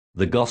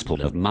The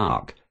Gospel of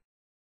Mark.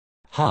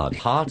 Hard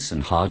hearts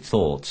and hard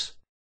thoughts.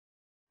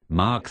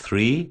 Mark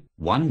 3,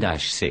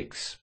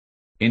 1-6.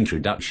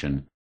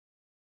 Introduction.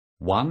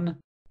 1.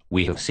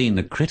 We have seen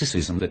the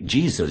criticism that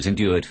Jesus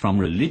endured from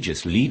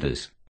religious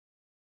leaders.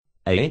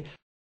 A.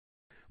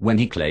 When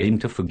he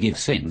claimed to forgive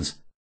sins.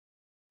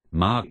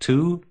 Mark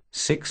 2,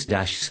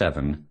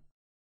 6-7.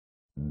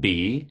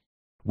 B.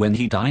 When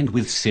he dined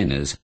with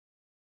sinners.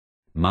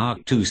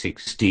 Mark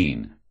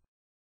 2:16.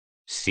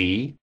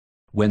 C.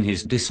 When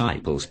his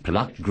disciples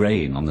plucked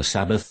grain on the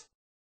Sabbath.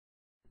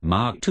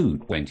 Mark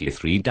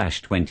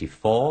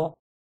 2:23-24.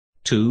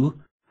 2.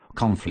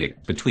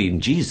 Conflict between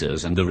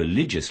Jesus and the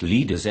religious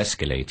leaders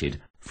escalated,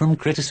 from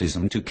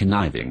criticism to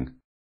conniving.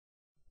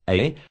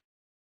 A.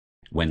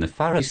 When the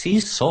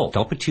Pharisees sought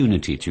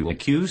opportunity to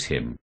accuse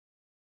him.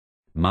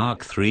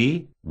 Mark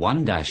 3,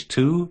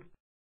 1-2.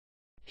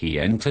 He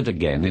entered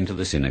again into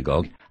the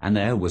synagogue, and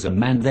there was a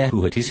man there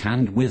who had his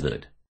hand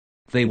withered.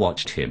 They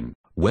watched him,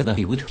 whether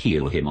he would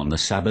heal him on the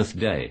Sabbath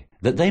day,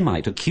 that they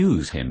might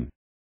accuse him.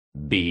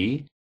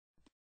 B.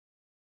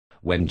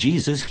 When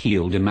Jesus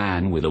healed a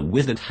man with a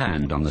withered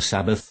hand on the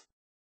Sabbath.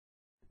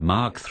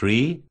 Mark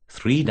 3,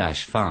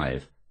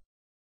 3-5.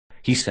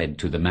 He said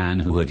to the man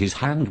who had his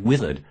hand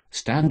withered,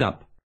 "Stand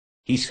up."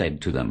 He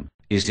said to them,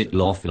 "Is it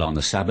lawful on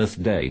the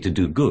Sabbath day to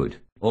do good,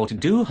 or to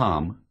do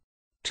harm,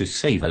 to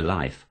save a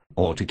life,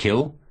 or to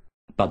kill?"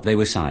 But they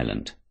were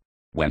silent.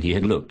 When he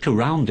had looked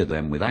around at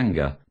them with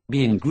anger,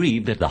 being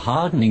grieved at the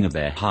hardening of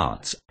their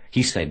hearts,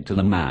 he said to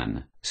the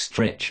man,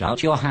 "Stretch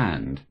out your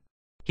hand."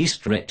 He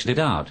stretched it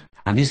out,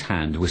 and his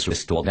hand was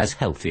restored as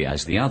healthy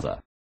as the other.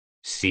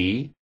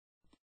 C.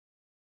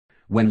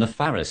 When the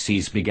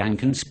Pharisees began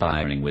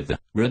conspiring with the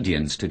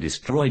Herodians to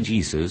destroy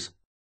Jesus.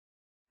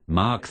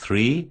 Mark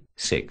 3,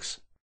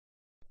 6.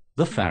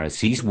 The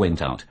Pharisees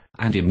went out,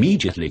 and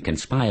immediately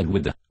conspired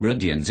with the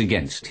Herodians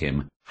against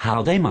him,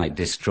 how they might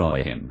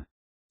destroy him.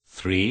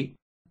 3.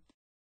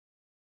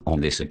 On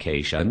this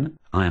occasion,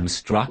 I am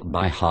struck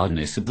by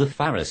hardness of the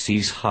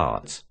Pharisees'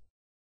 hearts.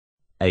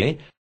 A.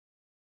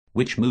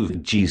 Which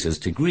moved Jesus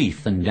to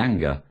grief and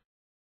anger.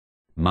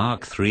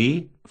 Mark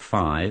 3,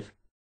 5.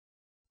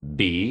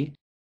 B.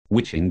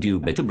 Which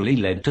indubitably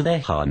led to their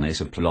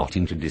hardness of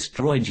plotting to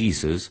destroy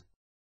Jesus.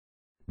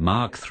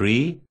 Mark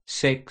 3,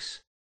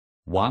 6.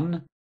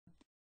 1.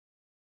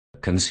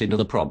 Consider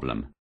the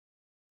problem.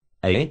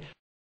 A.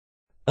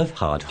 Of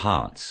hard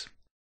hearts.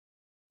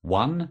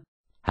 1.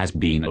 Has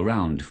been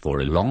around for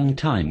a long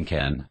time.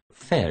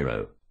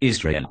 Pharaoh,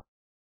 Israel.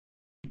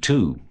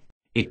 2.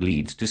 It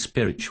leads to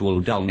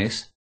spiritual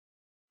dullness,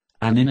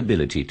 an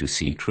inability to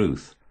see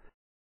truth.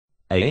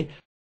 A.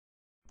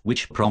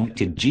 Which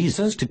prompted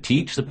Jesus to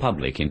teach the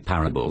public in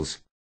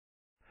parables.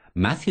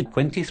 Matthew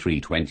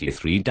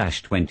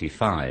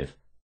 23:23-25.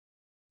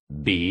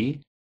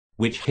 B.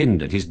 Which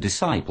hindered his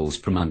disciples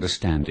from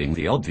understanding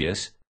the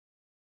obvious.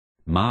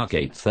 Mark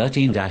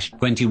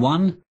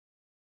 8:13-21.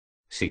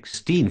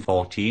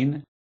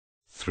 16:14.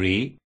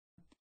 3.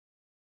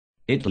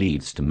 It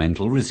leads to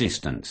mental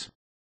resistance,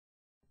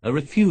 a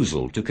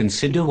refusal to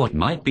consider what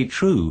might be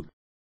true.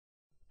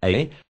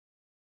 A.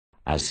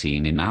 As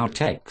seen in our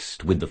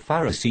text with the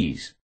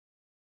Pharisees.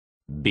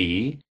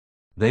 B.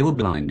 They were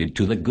blinded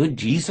to the good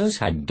Jesus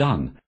had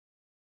done.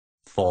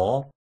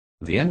 4.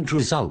 The end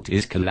result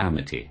is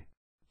calamity.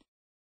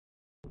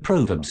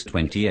 Proverbs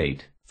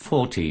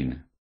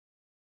 28:14.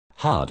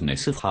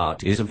 Hardness of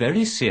heart is a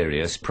very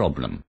serious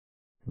problem.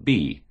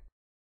 B.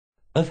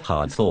 Of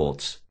hard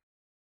thoughts.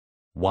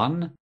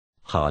 1.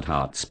 Hard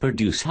hearts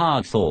produce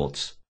hard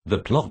thoughts, the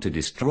plot to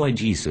destroy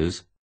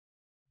Jesus.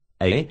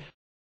 A.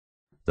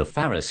 The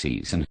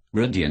Pharisees and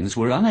Herodians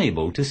were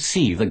unable to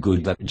see the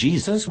good that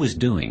Jesus was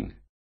doing.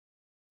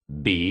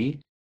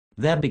 B.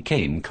 There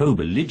became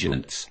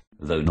co-belligerents,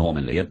 though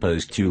normally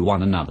opposed to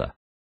one another.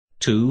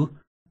 2.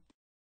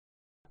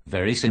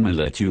 Very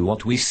similar to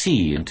what we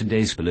see in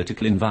today's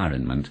political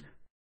environment.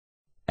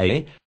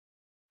 A.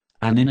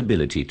 An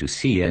inability to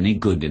see any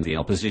good in the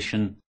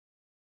opposition.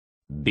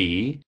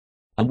 B.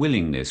 A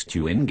willingness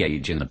to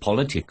engage in the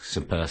politics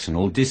of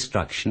personal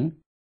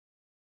destruction.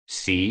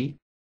 C.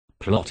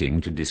 Plotting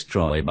to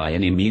destroy by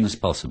any means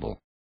possible.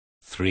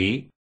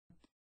 3.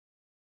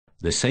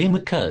 The same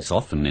occurs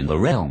often in the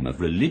realm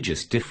of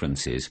religious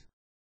differences.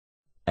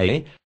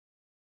 A.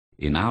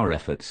 In our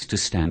efforts to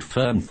stand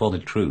firm for the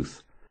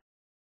truth.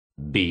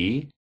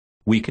 B.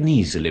 We can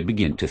easily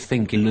begin to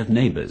think ill of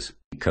neighbors,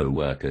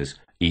 co-workers,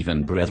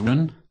 even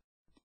brethren.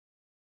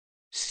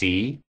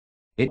 C.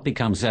 It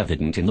becomes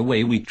evident in the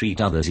way we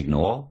treat others,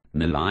 ignore,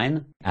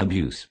 malign,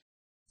 abuse.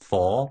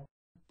 4.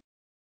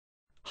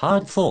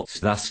 Hard thoughts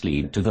thus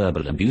lead to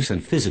verbal abuse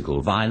and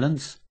physical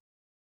violence.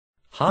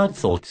 Hard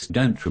thoughts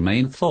don't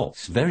remain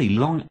thoughts very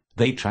long,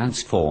 they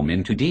transform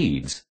into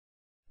deeds.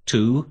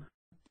 2.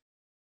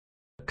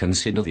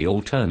 Consider the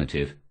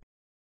alternative.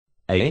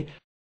 A.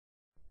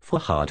 For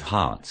hard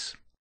hearts.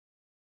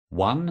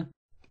 1.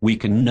 We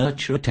can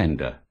nurture a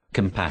tender,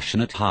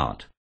 compassionate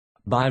heart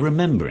by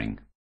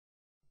remembering.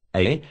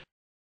 A.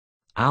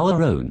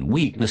 Our own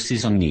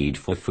weaknesses and need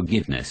for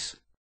forgiveness.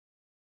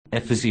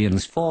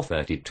 Ephesians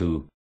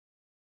 4:32.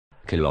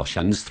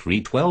 Colossians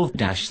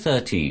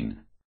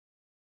 3:12-13.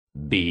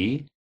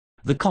 B.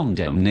 The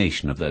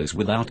condemnation of those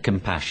without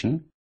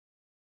compassion.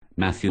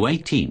 Matthew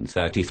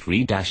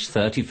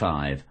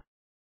 18:33-35.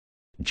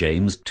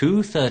 James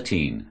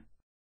 2:13.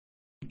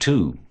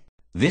 2.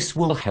 This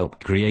will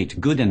help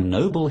create good and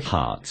noble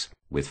hearts,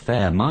 with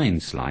fair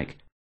minds like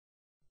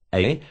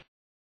A.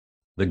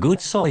 The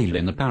good soil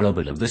in the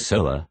parable of the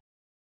sower.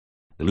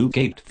 Luke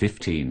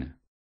 8:15.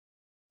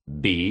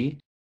 B.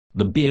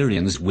 The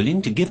Bereans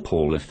willing to give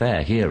Paul a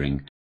fair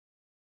hearing.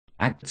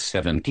 Acts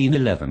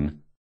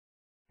 17:11.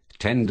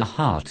 Tender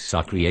hearts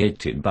are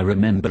created by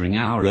remembering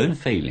our own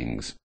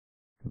failings.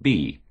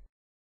 B.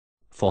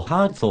 For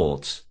hard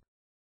thoughts.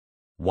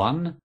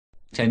 1.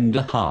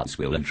 Tender hearts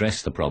will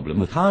address the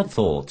problem of hard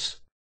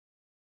thoughts.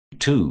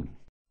 2.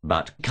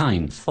 But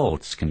kind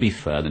thoughts can be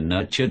further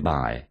nurtured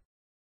by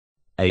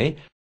A.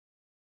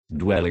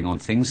 Dwelling on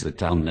things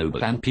that are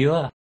noble and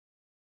pure.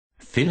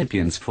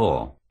 Philippians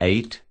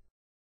 4:8.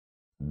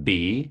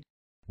 B.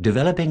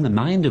 Developing the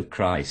mind of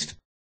Christ.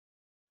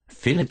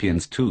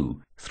 Philippians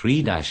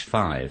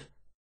 2:3-5.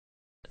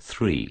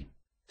 3.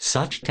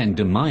 Such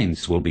tender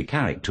minds will be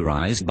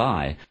characterized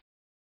by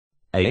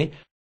A.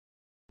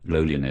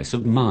 Lowliness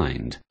of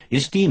mind,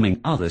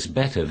 esteeming others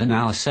better than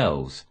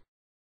ourselves.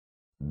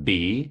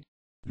 B.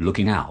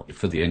 Looking out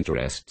for the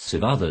interests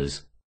of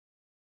others.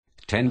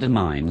 Tender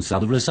minds are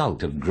the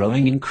result of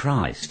growing in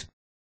Christ.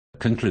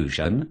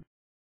 Conclusion.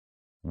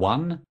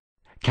 1.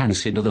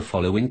 Consider the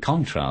following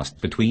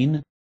contrast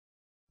between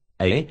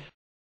A.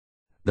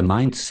 The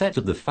mindset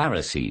of the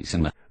Pharisees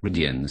and the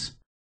Herodians.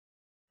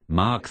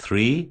 Mark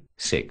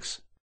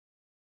 3:6.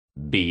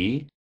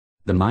 B.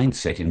 The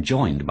mindset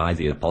enjoined by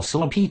the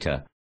Apostle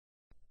Peter.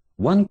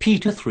 1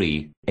 Peter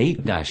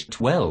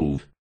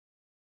 3:8-12.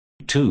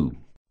 2.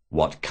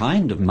 What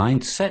kind of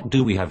mindset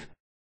do we have?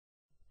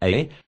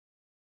 A.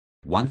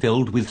 One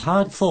filled with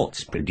hard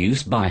thoughts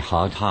produced by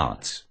hard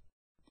hearts.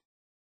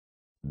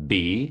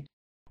 B.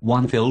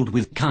 One filled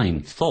with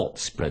kind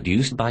thoughts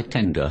produced by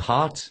tender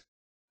hearts.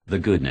 The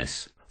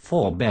goodness,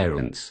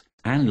 forbearance,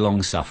 and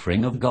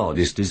long-suffering of God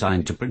is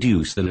designed to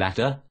produce the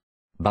latter.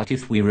 But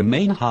if we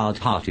remain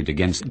hard-hearted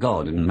against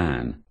God and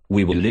man,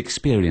 we will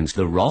experience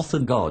the wrath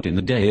of God in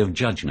the day of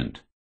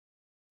judgment.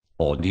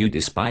 Or do you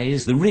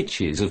despise the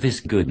riches of His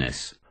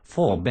goodness,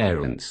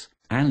 forbearance,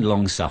 and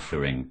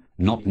long-suffering,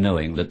 not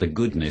knowing that the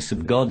goodness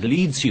of God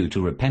leads you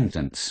to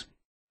repentance?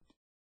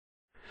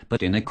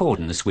 But in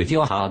accordance with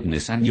your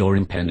hardness and your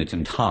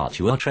impenitent heart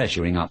you are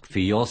treasuring up for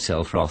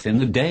yourself wrath in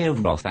the day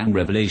of wrath and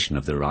revelation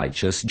of the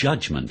righteous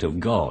judgment of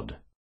God.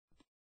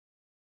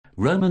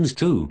 Romans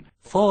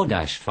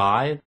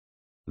 2:4-5.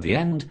 The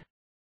end.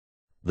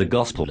 The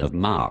Gospel of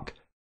Mark.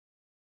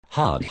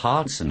 Hard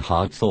hearts and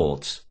hard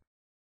thoughts.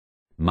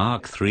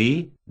 Mark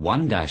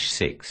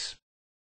 3:1-6.